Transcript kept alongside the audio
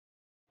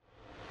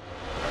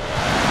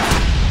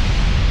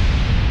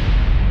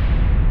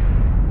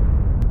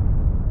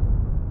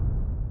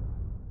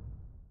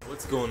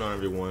going on,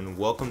 everyone?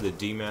 Welcome to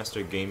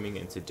D-Master Gaming,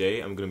 and today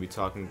I'm going to be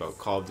talking about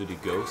Call of Duty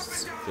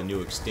Ghosts, the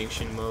new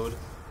Extinction mode,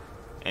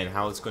 and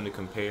how it's going to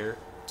compare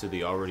to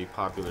the already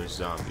popular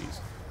Zombies.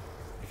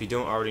 If you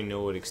don't already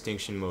know what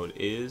Extinction mode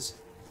is,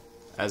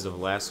 as of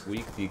last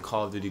week, the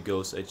Call of Duty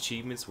Ghosts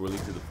achievements were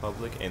leaked to the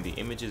public, and the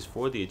images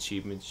for the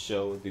achievements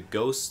show the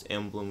Ghost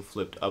emblem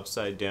flipped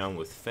upside down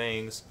with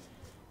fangs,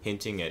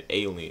 hinting at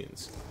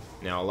aliens.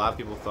 Now, a lot of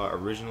people thought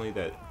originally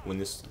that when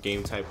this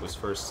game type was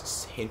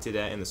first hinted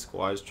at in the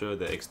Squadra,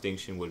 that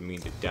Extinction would mean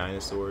to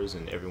dinosaurs,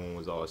 and everyone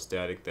was all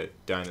ecstatic that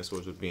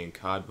dinosaurs would be in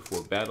COD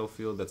before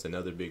Battlefield. That's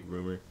another big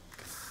rumor.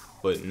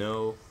 But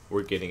no,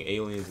 we're getting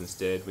aliens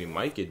instead. We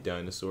might get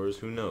dinosaurs,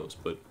 who knows?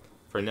 But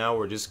for now,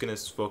 we're just going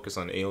to focus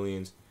on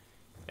aliens,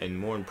 and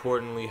more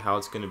importantly, how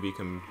it's going to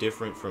become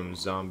different from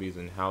zombies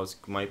and how it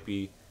might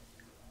be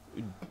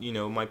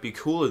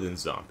cooler than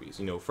zombies.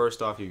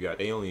 First off, you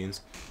got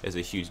aliens as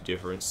a huge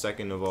difference.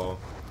 Second of all,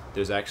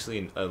 there's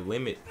actually a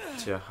limit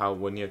to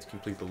when you have to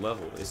complete the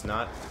level. It's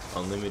not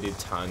unlimited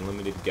time,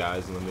 unlimited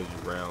guys,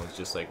 unlimited rounds,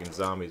 just like in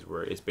zombies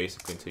where it's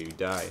basically until you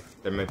die.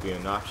 There might be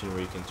an option where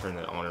you can turn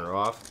that on or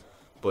off,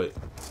 but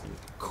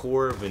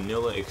core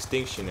vanilla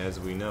Extinction, as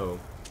we know,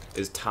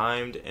 is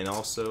timed, and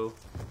also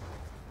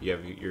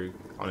you're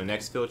on an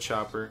exfil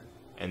chopper,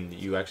 and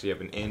you actually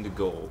have an end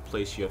goal,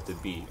 place you have to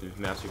beat.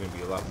 The maps are going to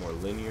be a lot more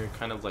linear,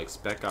 kind of like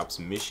Spec Ops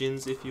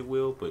missions, if you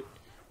will, but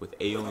with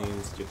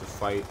aliens you have to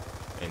fight,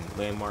 and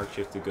landmarks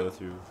you have to go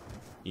through.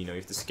 You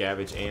have to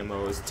scavenge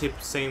ammo. It's the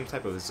same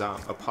type of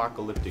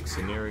apocalyptic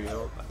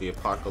scenario. The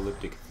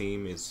apocalyptic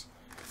theme is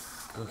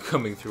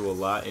coming through a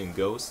lot in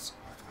Ghosts,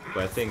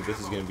 but I think this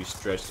is going to be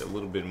stretched a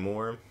little bit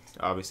more,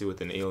 obviously with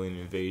an alien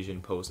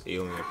invasion,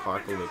 post-alien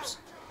apocalypse,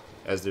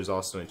 as there's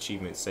also an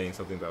achievement saying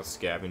something about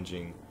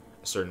scavenging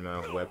a certain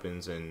amount of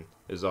weapons, and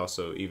there's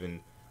also even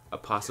a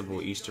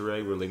possible Easter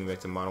egg relating back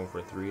to Modern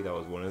Warfare 3. That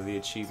was one of the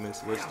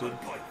achievements listed.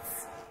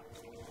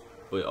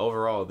 But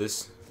overall,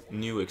 this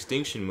new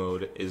Extinction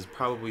mode is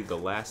probably the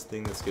last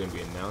thing that's going to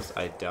be announced.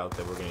 I doubt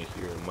that we're going to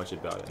hear much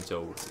about it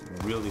until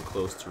really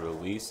close to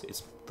release.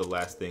 It's the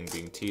last thing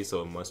being teased,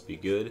 so it must be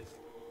good.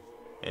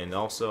 And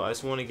also, I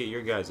just want to get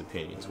your guys'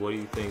 opinions. What do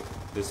you think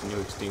this new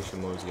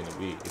Extinction mode is going to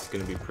be? It's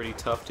going to be pretty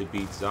tough to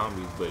beat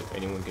zombies, but if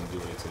anyone can do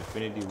it, it's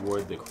Infinity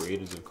Ward, the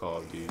creators of Call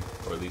of Duty,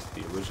 or at least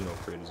the original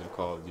creators of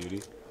Call of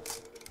Duty.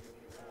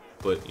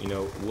 But,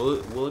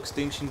 will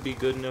Extinction be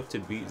good enough to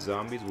beat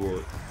zombies? Will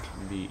it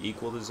be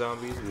equal to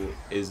zombies?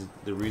 Is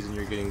the reason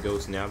you're getting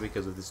Ghosts now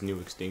because of this new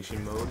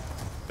Extinction mode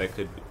that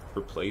could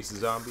replace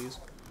zombies?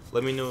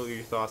 Let me know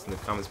your thoughts in the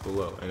comments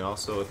below. And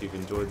also, if you've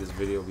enjoyed this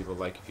video, leave a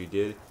like if you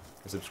did,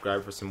 and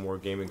subscribe for some more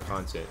gaming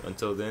content.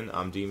 Until then,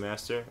 I'm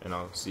D-Master, and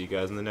I'll see you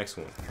guys in the next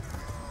one.